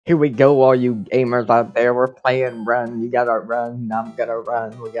Here we go, all you gamers out there. We're playing run. You gotta run. I'm gonna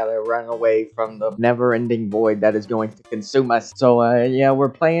run. We gotta run away from the never-ending void that is going to consume us. So, yeah, we're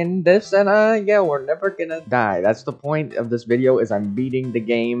playing this, and, yeah, we're never gonna die. That's the point of this video, is I'm beating the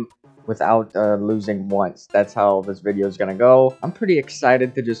game without, losing once. That's how this video is gonna go. I'm pretty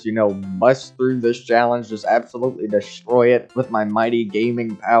excited to just, bust through this challenge, just absolutely destroy it with my mighty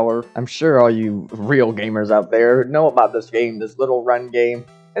gaming power. I'm sure all you real gamers out there know about this game, this little run game.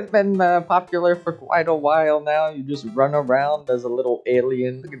 It's been popular for quite a while now. You just run around as a little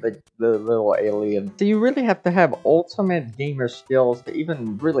alien. Look at the little alien. So you really have to have ultimate gamer skills to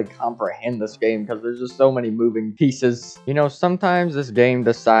even really comprehend this game, because there's just so many moving pieces. Sometimes this game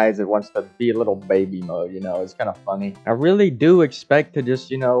decides it wants to be a little baby mode, it's kind of funny. I really do expect to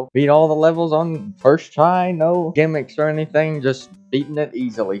just, beat all the levels on first try. No gimmicks or anything, just beating it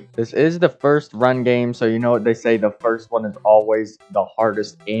easily. This is the first run game, so you know what they say, the first one is always the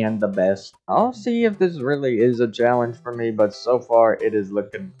hardest and the best. I'll see if this really is a challenge for me, but so far it is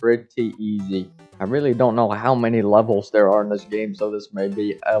looking pretty easy. I really don't know how many levels there are in this game, so this may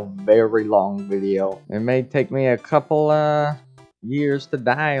be a very long video. It may take me a couple years to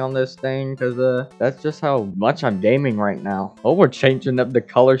die on this thing, because that's just how much I'm gaming right now. Oh, we're changing up the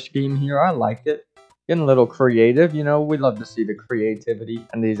color scheme here. I like it. Getting a little creative, we love to see the creativity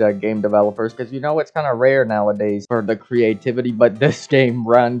in these game developers, because it's kind of rare nowadays for the creativity. But this game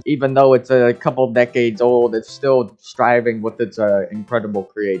runs, even though it's a couple decades old, it's still striving with its incredible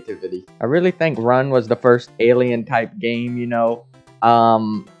creativity. I really think Run was the first alien type game.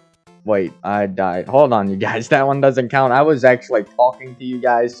 Wait, I died. Hold on, you guys, that one doesn't count. I was actually talking to you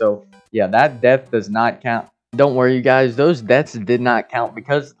guys, so yeah, that death does not count. Don't worry, you guys, those deaths did not count,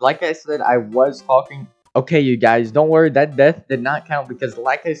 because, like I said, I was talking. Okay, you guys, don't worry, that death did not count, because,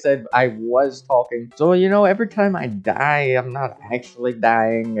 like I said, I was talking. So, every time I die, I'm not actually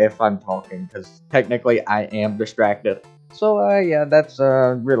dying if I'm talking, because technically I am distracted. So, yeah, that's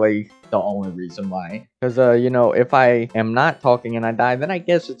really the only reason why. Because, if I am not talking and I die, then I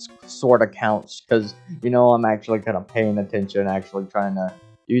guess it's sort of counts, because, I'm actually kind of paying attention, actually trying to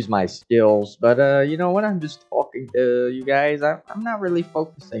use my skills. But when I'm just talking to you guys, I'm not really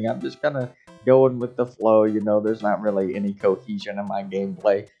focusing. I'm just kind of going with the flow. There's not really any cohesion in my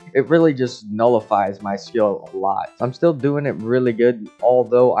gameplay. It really just nullifies my skill a lot. I'm still doing it really good,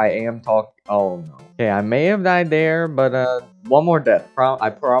 although I am talking. Oh no. Okay, I may have died there, but one more death. I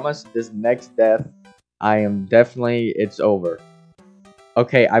promise this next death, it's over.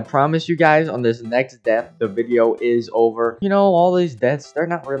 Okay, I promise you guys, on this next death, the video is over. All these deaths, they're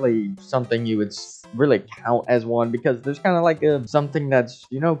not really something you would really count as one, because there's kind of like something that's,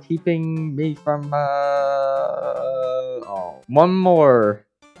 keeping me from, oh, one more.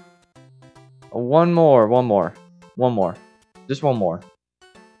 One more. Just one more.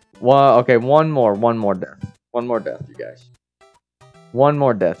 Okay, one more death. One more death, you guys. One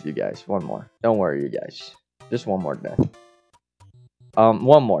more death, you guys. One more. Don't worry, you guys. Just one more death.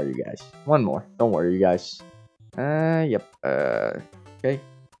 One more, you guys. One more. Don't worry, you guys. Yep. Okay.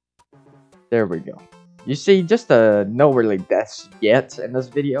 There we go. You see, just no really deaths yet in this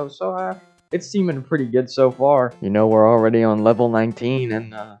video, so it's seeming pretty good so far. We're already on level 19,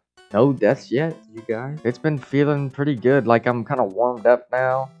 and no deaths yet, you guys. It's been feeling pretty good. Like, I'm kind of warmed up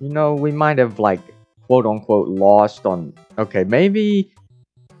now. We might have, like, quote unquote lost on. Okay, maybe.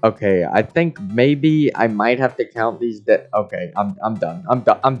 Okay, I think maybe I might have to count these Okay, I'm done.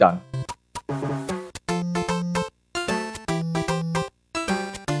 I'm done.